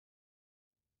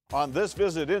On this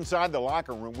visit inside the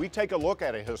locker room, we take a look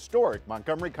at a historic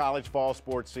Montgomery College fall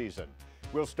sports season.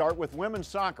 We'll start with women's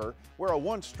soccer, where a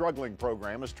once struggling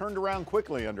program has turned around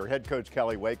quickly under head coach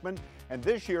Kelly Wakeman, and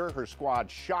this year her squad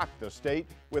shocked the state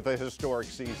with a historic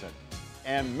season.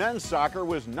 And men's soccer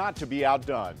was not to be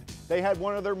outdone. They had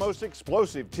one of their most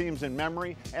explosive teams in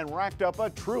memory and racked up a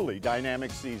truly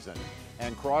dynamic season.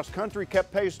 And cross country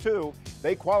kept pace too.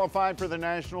 They qualified for the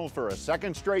Nationals for a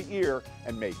second straight year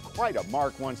and made quite a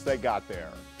mark once they got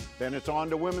there. Then it's on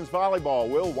to women's volleyball.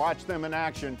 We'll watch them in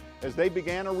action as they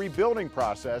began a rebuilding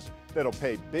process that'll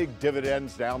pay big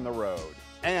dividends down the road.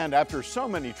 And after so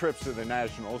many trips to the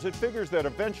Nationals, it figures that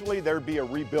eventually there'd be a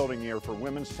rebuilding year for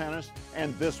women's tennis,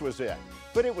 and this was it.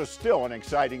 But it was still an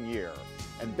exciting year.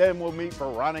 And then we'll meet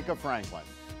Veronica Franklin,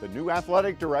 the new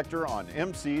athletic director on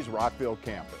MC's Rockville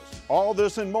Campus. All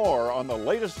this and more on the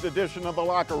latest edition of The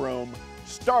Locker Room,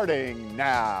 starting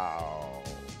now.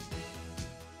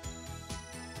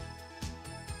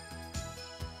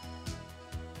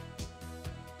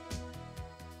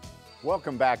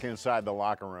 Welcome back inside the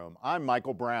locker room. I'm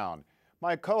Michael Brown.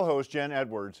 My co-host Jen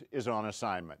Edwards is on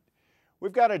assignment.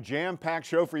 We've got a jam-packed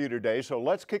show for you today, so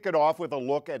let's kick it off with a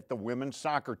look at the women's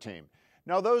soccer team.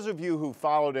 Now, those of you who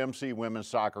followed MC women's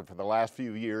soccer for the last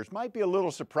few years might be a little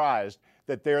surprised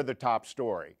that they're the top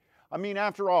story. I mean,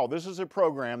 after all, this is a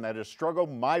program that has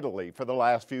struggled mightily for the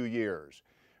last few years.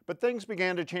 But things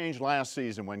began to change last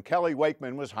season when Kelly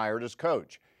Wakeman was hired as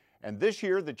coach. And this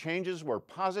year, the changes were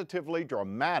positively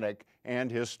dramatic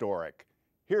and historic.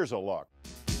 Here's a look.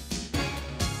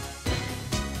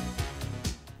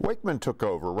 Wakeman took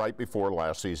over right before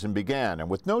last season began, and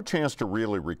with no chance to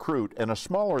really recruit and a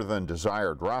smaller than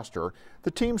desired roster,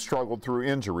 the team struggled through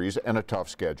injuries and a tough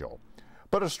schedule.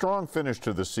 But a strong finish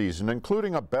to the season,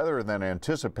 including a better than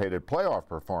anticipated playoff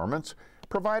performance,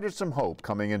 provided some hope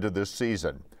coming into this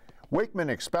season. Wakeman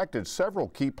expected several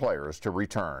key players to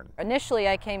return. Initially,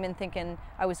 I came in thinking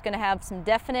I was going to have some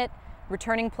definite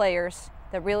returning players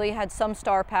that really had some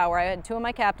star power. I had two of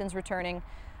my captains returning.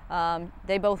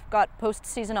 They both got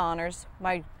postseason honors.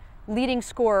 My leading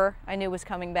scorer I knew was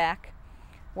coming back.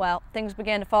 Well, things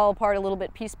began to fall apart a little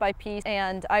bit piece by piece,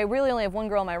 and I really only have one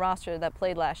girl on my roster that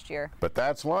played last year. But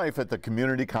that's life at the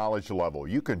community college level.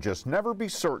 You can just never be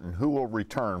certain who will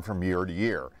return from year to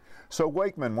year. So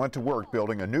Wakeman went to work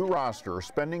building a new roster,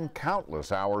 spending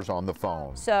countless hours on the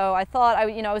phone. So I thought,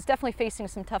 I was definitely facing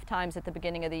some tough times at the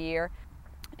beginning of the year,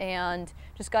 and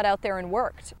just got out there and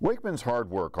worked. Wakeman's hard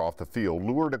work off the field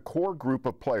lured a core group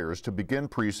of players to begin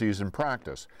preseason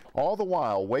practice. All the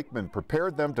while, Wakeman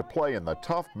prepared them to play in the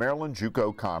tough Maryland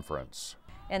JUCO Conference.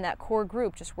 And that core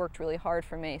group just worked really hard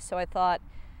for me. So I thought,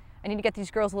 I need to get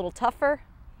these girls a little tougher.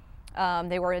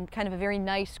 They were in kind of a very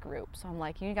nice group. So I'm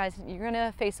like, you guys, you're going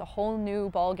to face a whole new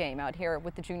ball game out here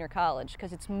with the junior college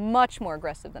because it's much more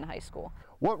aggressive than high school.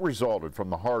 What resulted from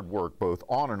the hard work both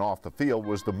on and off the field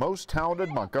was the most talented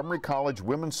Montgomery College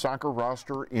women's soccer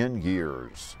roster in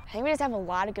years. I think we just have a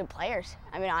lot of good players.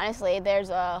 I mean, honestly,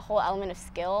 there's a whole element of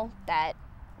skill that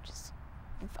just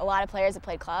a lot of players have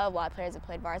played club, a lot of players have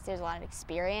played varsity, there's a lot of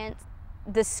experience.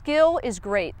 The skill is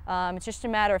great. It's just a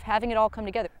matter of having it all come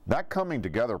together. That coming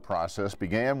together process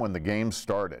began when the game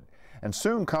started, and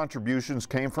soon contributions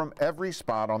came from every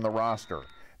spot on the roster.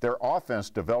 Their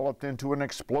offense developed into an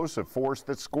explosive force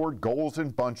that scored goals in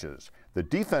bunches. The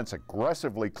defense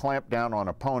aggressively clamped down on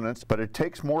opponents, but it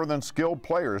takes more than skilled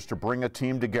players to bring a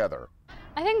team together.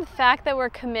 I think the fact that we're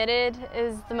committed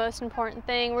is the most important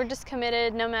thing. We're just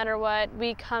committed no matter what.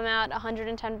 We come out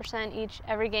 110%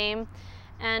 every game.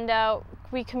 And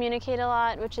we communicate a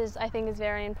lot, which I think is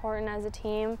very important as a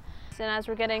team. And as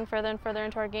we're getting further and further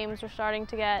into our games, we're starting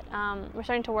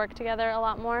to work together a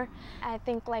lot more. I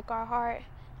think like our heart,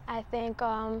 I think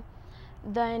the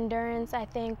endurance, I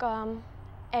think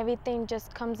everything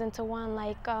just comes into one.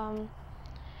 Like I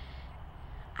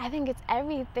think it's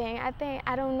everything.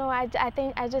 I don't know. I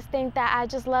just think that I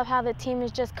just love how the team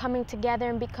is just coming together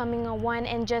and becoming a one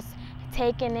and just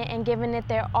taking it and giving it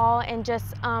their all and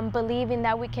just believing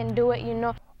that we can do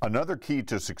it, Another key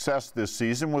to success this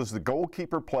season was the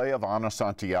goalkeeper play of Ana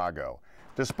Santiago.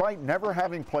 Despite never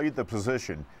having played the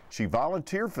position, she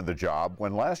volunteered for the job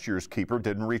when last year's keeper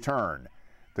didn't return.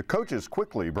 The coaches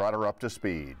quickly brought her up to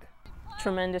speed.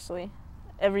 Tremendously.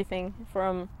 Everything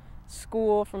from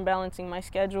school, from balancing my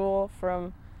schedule,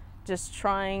 from just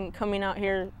coming out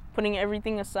here, putting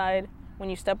everything aside when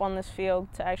you step on this field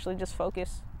to actually just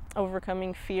focus.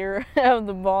 Overcoming fear of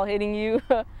the ball hitting you,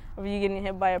 of you getting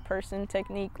hit by a person,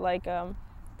 technique like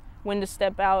when to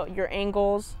step out, your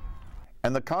angles.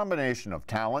 And the combination of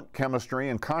talent, chemistry,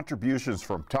 and contributions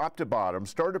from top to bottom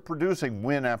started producing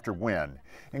win after win,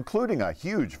 including a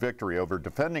huge victory over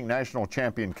defending national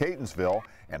champion Catonsville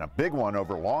and a big one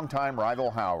over longtime rival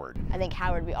Howard. I think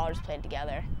Howard, we all just played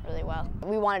together really well.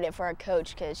 We wanted it for our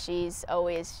coach because she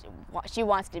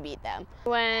wants to beat them.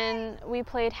 When we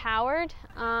played Howard,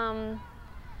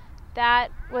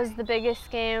 that was the biggest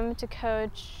game to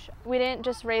coach. We didn't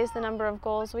just raise the number of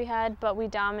goals we had, but we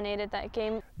dominated that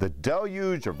game. The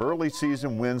deluge of early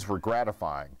season wins were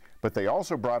gratifying, but they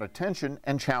also brought attention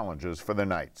and challenges for the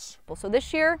Knights. So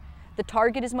this year, the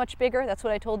target is much bigger. That's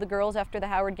what I told the girls after the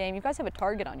Howard game. You guys have a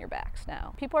target on your backs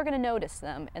now. People are going to notice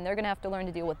them, and they're going to have to learn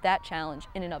to deal with that challenge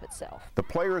in and of itself. The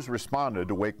players responded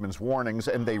to Wakeman's warnings,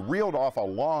 and they reeled off a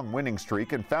long winning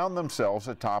streak and found themselves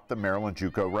atop the Maryland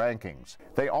JUCO rankings.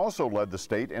 They also led the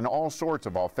state in all sorts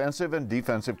of offensive and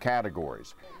defensive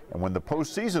categories. And when the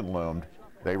postseason loomed,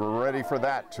 they were ready for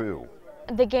that too.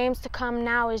 The games to come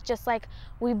now is just like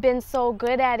we've been so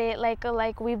good at it,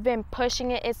 like we've been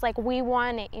pushing it. It's like we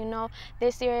want it, you know.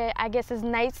 This year I guess it's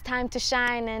Knights' time to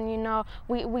shine, and you know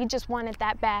we just want it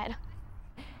that bad.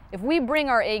 If we bring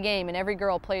our A game and every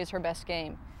girl plays her best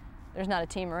game, there's not a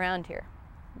team around here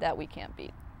that we can't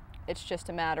beat. It's just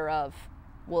a matter of,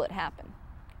 will it happen?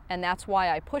 And that's why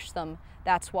I push them.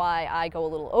 That's why I go a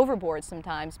little overboard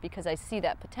sometimes, because I see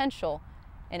that potential,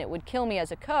 and it would kill me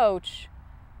as a coach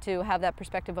to have that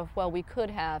perspective of, well, we could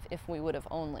have if we would have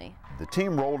only. The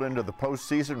team rolled into the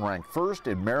postseason ranked first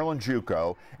in Maryland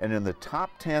JUCO and in the top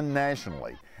 10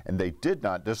 nationally, and they did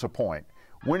not disappoint,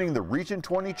 winning the Region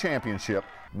 20 championship,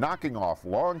 knocking off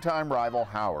longtime rival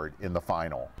Howard in the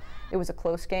final. It was a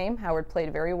close game. Howard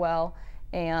played very well,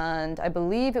 and I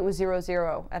believe it was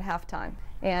 0-0 at halftime.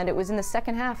 And it was in the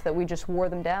second half that we just wore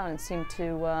them down and seemed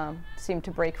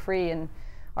to break free. And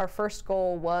our first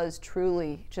goal was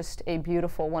truly just a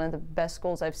beautiful, one of the best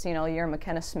goals I've seen all year.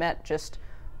 McKenna Smet just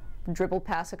dribbled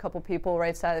past a couple people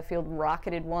right side of the field,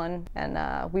 rocketed one,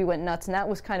 and we went nuts. And that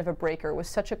was kind of a breaker. It was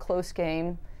such a close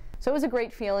game. So it was a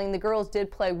great feeling. The girls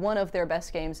did play one of their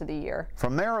best games of the year.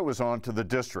 From there it was on to the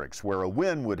districts, where a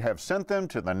win would have sent them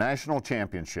to the national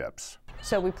championships.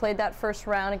 So we played that first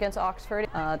round against Oxford.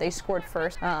 They scored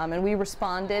first, and we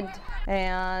responded,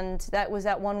 and that was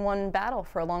that 1-1 battle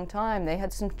for a long time. They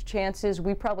had some chances.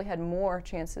 We probably had more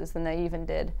chances than they even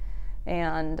did,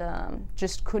 and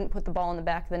just couldn't put the ball in the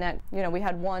back of the net. You know, we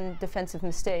had one defensive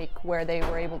mistake where they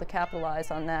were able to capitalize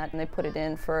on that, and they put it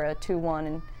in for a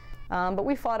 2-1. But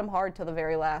we fought them hard till the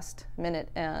very last minute,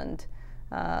 and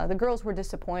the girls were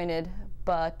disappointed,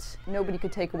 but nobody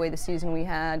could take away the season we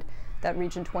had, that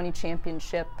Region 20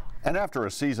 championship. And after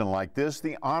a season like this,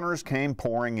 the honors came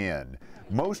pouring in.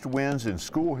 Most wins in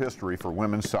school history for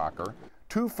women's soccer,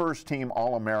 2 first-team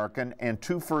All-American and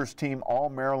 2 first-team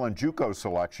All-Maryland JUCO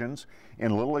selections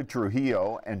in Lily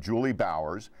Trujillo and Julie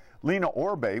Bowers. Lena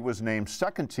Orbe was named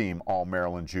second-team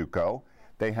All-Maryland JUCO.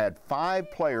 They had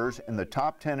 5 players in the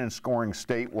top 10 in scoring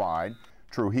statewide: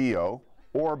 Trujillo,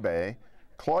 Orbe,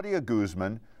 Claudia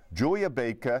Guzman, Julia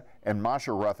Baca, and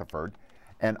Masha Rutherford.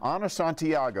 And Ana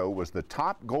Santiago was the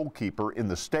top goalkeeper in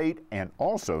the state and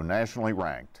also nationally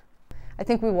ranked. I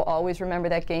think we will always remember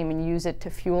that game and use it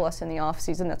to fuel us in the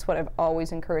off-season. That's what I've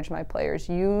always encouraged my players.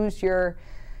 Use your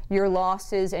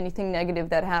losses, anything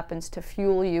negative that happens, to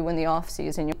fuel you in the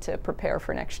off-season to prepare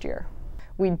for next year.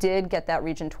 We did get that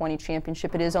Region 20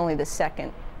 championship. It is only the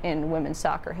second in women's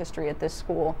soccer history at this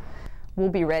school. We'll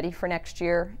be ready for next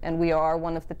year, and we are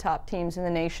one of the top teams in the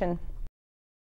nation.